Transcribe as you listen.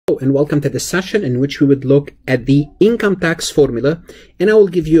And welcome to this session in which we would look at the income tax formula, and I will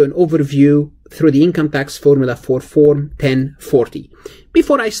give you an overview through the income tax formula for Form 1040.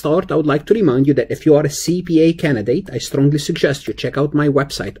 Before I start, I would like to remind you that if you are a CPA candidate, I strongly suggest you check out my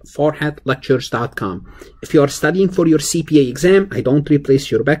website, farhatlectures.com. If you are studying for your CPA exam, I don't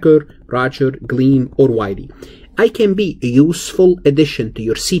replace your Becker, Roger, Gleam, or Wiley. I can be a useful addition to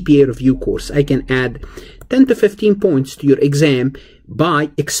your CPA review course. I can add 10 to 15 points to your exam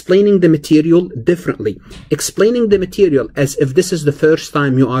by explaining the material differently, explaining the material as if this is the first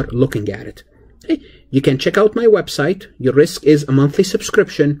time you are looking at it. Okay? You can check out my website. Your risk is a monthly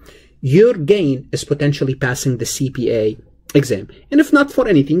subscription. Your gain is potentially passing the CPA exam. And if not for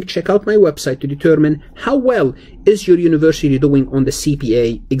anything, check out my website to determine how well is your university doing on the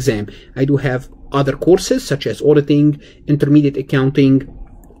CPA exam. I do have other courses such as auditing, intermediate accounting,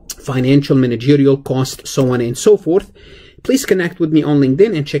 financial, managerial, cost, so on and so forth. Please connect with me on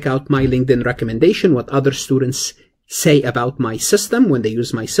LinkedIn and check out my LinkedIn recommendation, what other students say about my system when they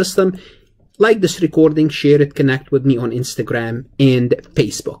use my system. Like this recording, share it, connect with me on Instagram and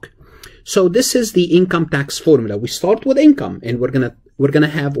Facebook. So this is the income tax formula. We start with income, and we're gonna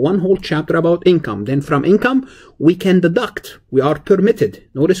have one whole chapter about income. Then from income, we can deduct. We are permitted.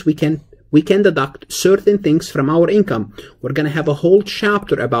 Notice we can deduct certain things from our income. We're going to have a whole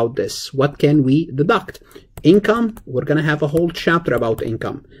chapter about this. What can we deduct? Income, we're going to have a whole chapter about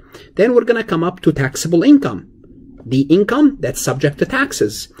income. Then we're going to come up to taxable income. The income that's subject to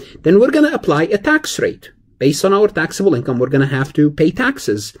taxes. Then we're going to apply a tax rate. Based on our taxable income, we're going to have to pay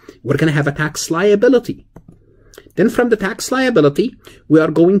taxes. We're going to have a tax liability. Then from the tax liability, we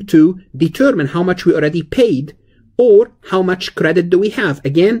are going to determine how much we already paid or how much credit do we have.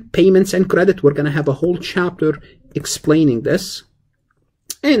 Again, payments and credit, we're going to have a whole chapter explaining this.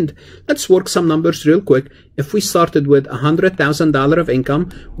 And let's work some numbers real quick. If we started with $100,000 of income,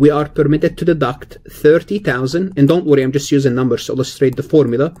 we are permitted to deduct $30,000. And don't worry, I'm just using numbers to illustrate the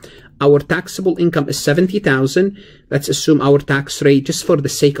formula. Our taxable income is $70,000. Let's assume our tax rate, just for the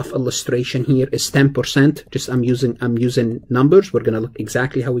sake of illustration here, is 10%. Just I'm using numbers. We're going to look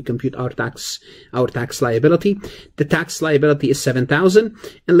exactly how we compute our tax liability. The tax liability is $7,000.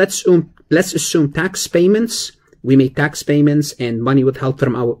 And let's assume tax payments. We made tax payments and money withheld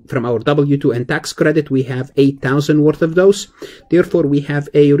from our W-2 and tax credit. We have $8,000 worth of those. Therefore, we have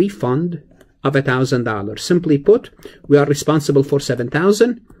a refund of $1,000. Simply put, we are responsible for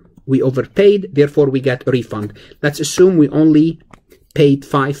 $7,000. We overpaid. Therefore, we get a refund. Let's assume we only paid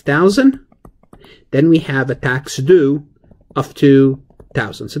 $5,000. Then we have a tax due of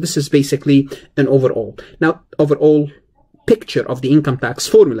 $2,000. So this is basically an overall picture of the income tax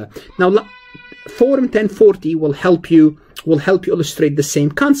formula. Now, Form 1040 will help you illustrate the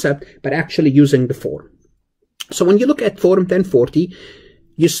same concept, but actually using the form. So when you look at Form 1040,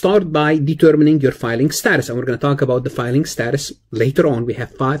 you start by determining your filing status. And we're going to talk about the filing status later on. We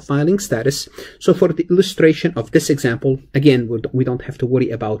have 5 filing status. So for the illustration of this example, again, we don't have to worry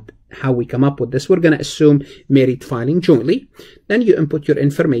about how we come up with this. We're going to assume married filing jointly. Then you input your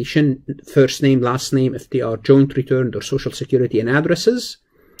information, first name, last name, if they are joint returned, or social security and addresses.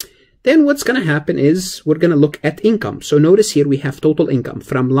 Then what's going to happen is we're going to look at income. So notice here we have total income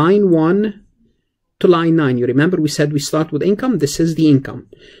from line 1 to line 9. You remember we said we start with income? This is the income.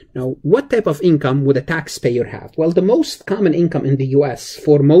 Now, what type of income would a taxpayer have? Well, the most common income in the US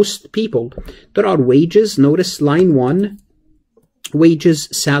for most people, there are wages. Notice line 1, wages,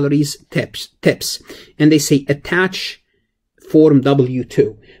 salaries, tips. And they say attach Form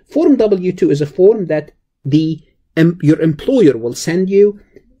W-2. Form W-2 is a form that your employer will send you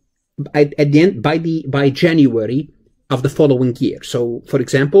at the end by January of the following year. So, for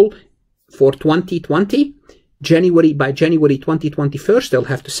example, for 2020, by January 2021, they'll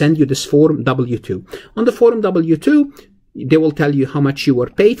have to send you this Form W-2. On the Form W-2, they will tell you how much you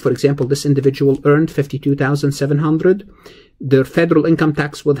were paid. For example, this individual earned $52,700. Their federal income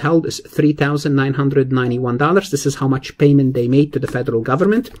tax withheld is $3,991. This is how much payment they made to the federal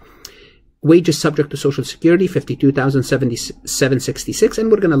government. Wages subject to Social Security, $52,766,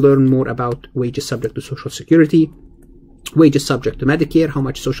 and we're going to learn more about wages subject to Social Security. Wages subject to Medicare, how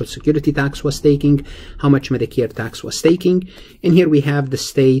much Social Security tax was taking, how much Medicare tax was taking. And here we have the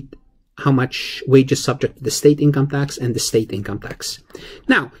state, how much wages subject to the state income tax and the state income tax.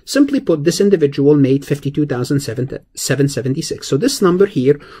 Now, simply put, this individual made $52,776. So this number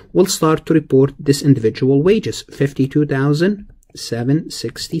here will start to report this individual wages,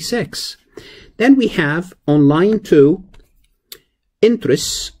 $52,766. Then we have on line 2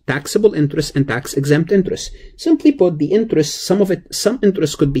 interest, taxable interest, and tax-exempt interest. Simply put, the interest, some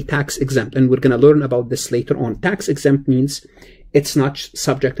interest could be tax-exempt, and we're going to learn about this later on. Tax-exempt means it's not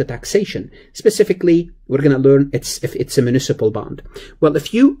subject to taxation. Specifically, we're going to learn if it's a municipal bond. Well,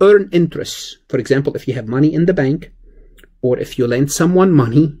 if you earn interest, for example, if you have money in the bank, or if you lend someone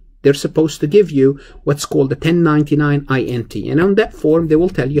money, they're supposed to give you what's called a 1099 INT. And on that form, they will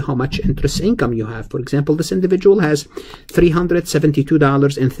tell you how much interest income you have. For example, this individual has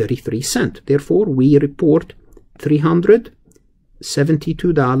 $372.33. Therefore, we report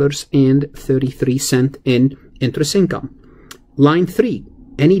 $372.33 in interest income. Line 3,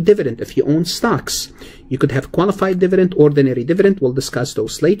 any dividend. If you own stocks, you could have qualified dividend, ordinary dividend. We'll discuss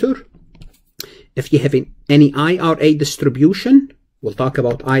those later. If you have any IRA distribution, we'll talk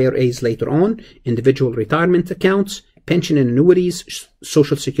about IRAs later on, individual retirement accounts, pension and annuities,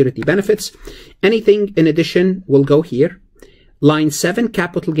 social security benefits. Anything in addition will go here. Line 7,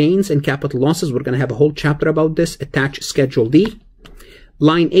 capital gains and capital losses. We're going to have a whole chapter about this. Attach Schedule D.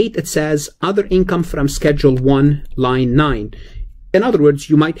 Line 8, it says other income from Schedule 1, line 9. In other words,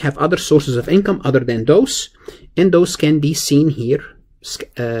 you might have other sources of income other than those, and those can be seen here.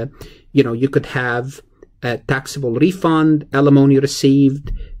 You could have a taxable refund, alimony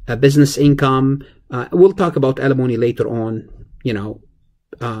received, business income. We'll talk about alimony later on,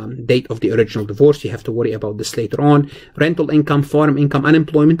 date of the original divorce. You have to worry about this later on. Rental income, farm income,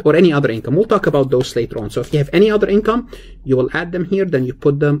 unemployment, or any other income. We'll talk about those later on. So if you have any other income, you will add them here. Then you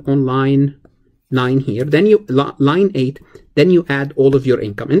put them on line 9 here. Then line 8. Then you add all of your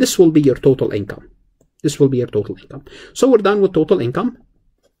income. And this will be your total income. This will be your total income. So we're done with total income.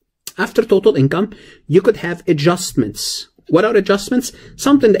 After total income, you could have adjustments. What are adjustments?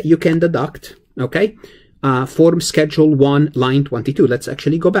 Something that you can deduct, okay? Form Schedule 1, line 22. Let's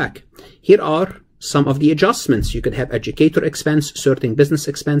actually go back. Here are some of the adjustments. You could have educator expense, certain business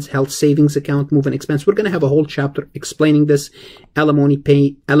expense, health savings account, moving expense. We're going to have a whole chapter explaining this. Alimony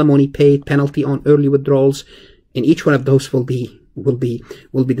paid, penalty on early withdrawals. And each one of those will be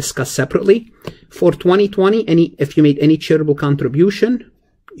discussed separately. For 2020, if you made any charitable contribution,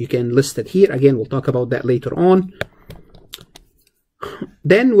 you can list it here. Again, we'll talk about that later on.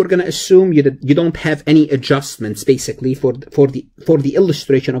 Then we're going to assume you don't have any adjustments. Basically, for the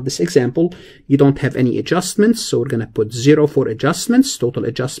illustration of this example, you don't have any adjustments. So we're going to put 0 for adjustments. Total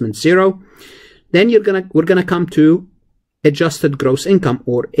adjustments 0. Then we're gonna come to adjusted gross income,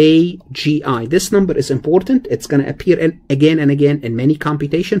 or AGI. This number is important. It's going to appear again and again in many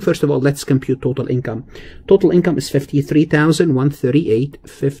computation. First of all, let's compute total income. Total income is $53,138.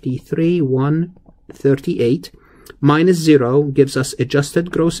 $53,138 minus 0 gives us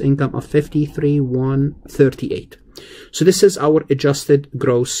adjusted gross income of $53,138. So this is our adjusted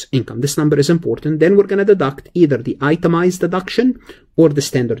gross income. This number is important. Then we're going to deduct either the itemized deduction or the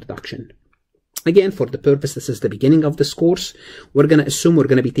standard deduction. Again, for the purpose, this is the beginning of this course, we're going to assume we're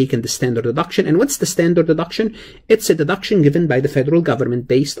going to be taking the standard deduction. And what's the standard deduction? It's a deduction given by the federal government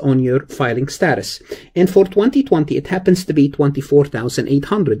based on your filing status. And for 2020, it happens to be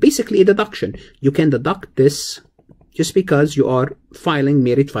 $24,800. Basically a deduction. You can deduct this just because you are filing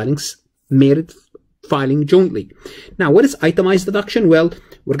merit filing jointly. Now, what is itemized deduction? Well,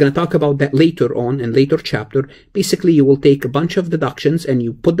 we're going to talk about that later on in later chapter. Basically, you will take a bunch of deductions and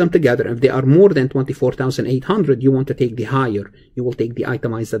you put them together. If they are more than $24,800, you want to take the higher. You will take the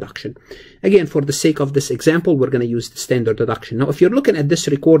itemized deduction. Again, for the sake of this example, we're going to use the standard deduction. Now, if you're looking at this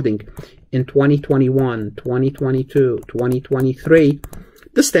recording in 2021, 2022, 2023,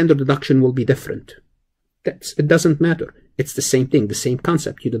 the standard deduction will be different. It doesn't matter. It's the same thing, the same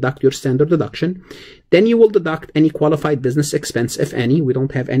concept. You deduct your standard deduction. Then you will deduct any qualified business expense, if any. We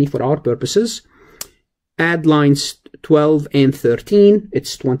don't have any for our purposes. Add lines 12 and 13.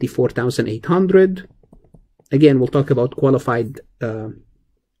 It's $24,800. Again, we'll talk about qualified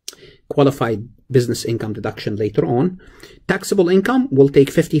business income deduction later on. Taxable income, we'll take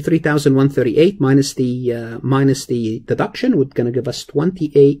 $53,138 minus the deduction. We're going to give us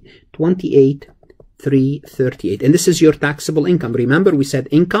 $28,338. And this is your taxable income. Remember, we said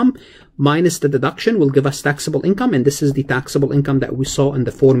income minus the deduction will give us taxable income, and this is the taxable income that we saw in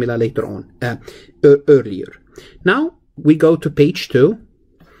the formula later on, earlier. Now, we go to page 2,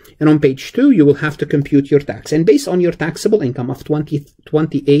 and on page 2, you will have to compute your tax. And based on your taxable income of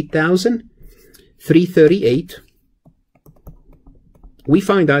 $28,338, we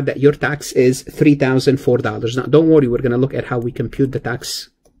find out that your tax is $3,004. Now, don't worry, we're going to look at how we compute the tax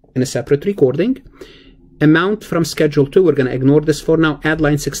in a separate recording. Amount from Schedule 2, we're going to ignore this for now. Add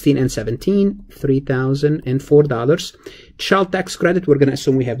line 16 and 17, $3,004. Child tax credit, we're going to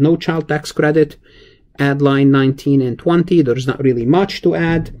assume we have no child tax credit. add line 19 and 20. There's not really much to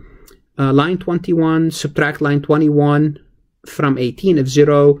add. Line 21, subtract line 21 from 18. If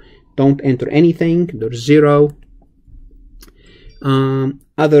 0, don't enter anything. There's 0. Line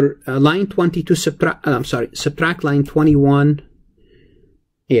 22, subtract line 21.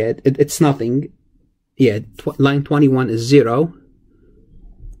 Yeah, it's nothing. Yeah, line 21 is 0.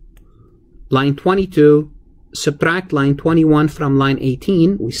 Line 22, subtract line 21 from line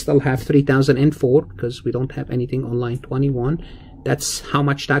 18. We still have 3,004 because we don't have anything on line 21. That's how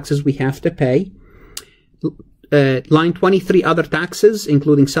much taxes we have to pay. Line 23, other taxes,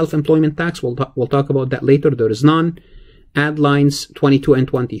 including self-employment tax. We'll talk about that later. There is none. Add lines 22 and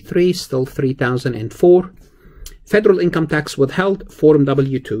 23, still 3,004. Federal income tax withheld, Form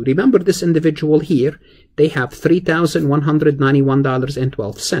W-2. Remember this individual here, they have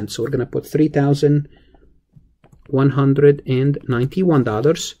 $3,191.12. So we're going to put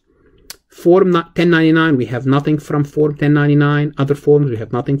 $3,191. Form 1099, we have nothing from Form 1099. Other forms, we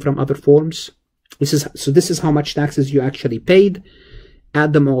have nothing from other forms. This is how much taxes you actually paid.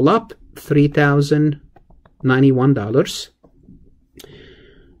 Add them all up, $3,091.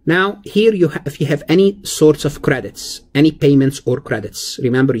 Now, here if you have any sorts of credits, any payments or credits,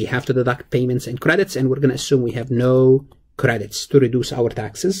 remember you have to deduct payments and credits, and we're going to assume we have no credits to reduce our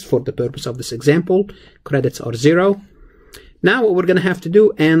taxes for the purpose of this example. Credits are 0. Now what we're going to have to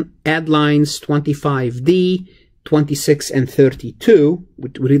do and add lines 25D, 26, and 32. We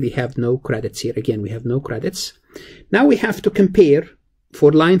really have no credits here. Again, we have no credits. Now we have to compare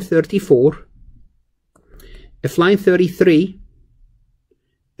for line 34. If line 33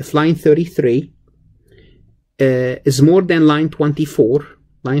 is more than line 24,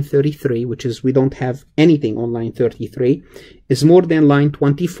 line 33, which is we don't have anything on line 33, is more than line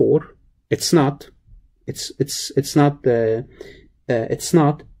 24. It's not. It's not.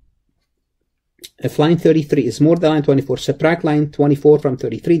 If line 33 is more than line 24, subtract line 24 from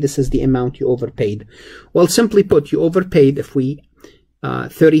 33. This is the amount you overpaid. Well, simply put, you overpaid if we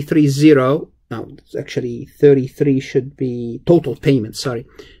 33.0. Now, actually, 33 should be total payment. Sorry,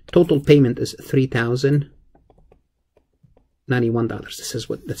 total payment is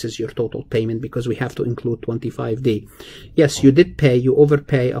 $3,091. This is your total payment because we have to include 25D. Yes, you did pay. You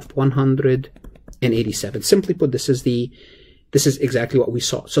overpay of 187. Simply put, this is exactly what we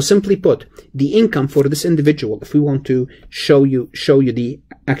saw. So simply put, the income for this individual, if we want to show you the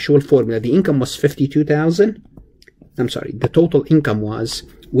actual formula, the income was 52,000. I'm sorry, the total income was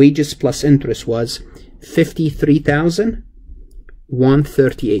wages plus interest was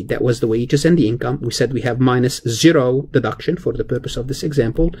 53,138. That was the wages and the income. We said we have minus 0 deduction for the purpose of this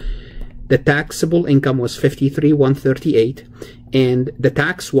example. The taxable income was 53,138, and the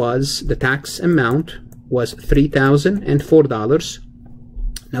tax amount was $3,004.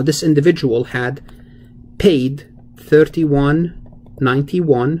 Now this individual had paid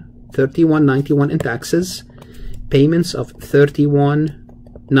 $3191 in taxes, payments of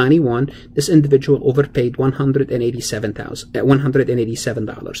 $3191. This individual overpaid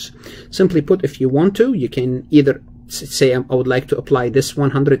 $187. Simply put, if you want to, you can either say I would like to apply this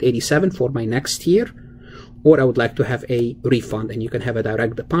 187 for my next year, or I would like to have a refund, and you can have a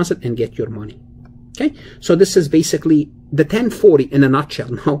direct deposit and get your money. Okay, so this is basically the 1040 in a nutshell.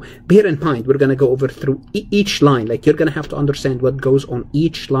 Now, bear in mind, we're going to go over through each line. Like, you're going to have to understand what goes on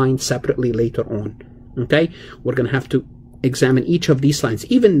each line separately later on. Okay, we're going to have to examine each of these lines.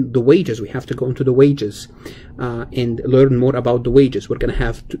 Even the wages, we have to go into the wages and learn more about the wages. We're going to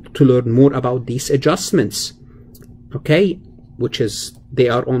have to learn more about these adjustments. Okay, they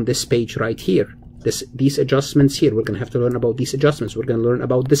are on this page right here. These adjustments here, we're going to have to learn about these adjustments. We're going to learn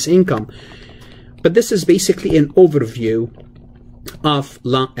about this income. But this is basically an overview of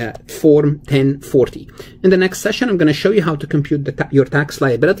Form 1040. In the next session, I'm going to show you how to compute your tax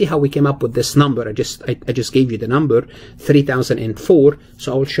liability, how we came up with this number. I just gave you the number, 3,004.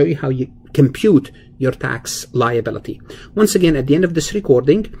 So I will show you how you compute your tax liability. Once again, at the end of this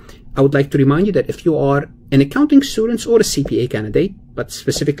recording, I would like to remind you that if you are an accounting student or a CPA candidate, but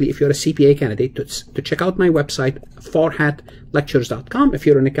specifically if you're a CPA candidate, to check out my website, farhatlectures.com. If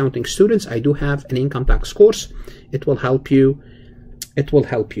you're an accounting student, I do have an income tax course. It will help you. It will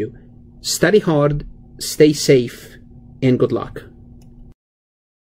help you. Study hard, stay safe, and good luck.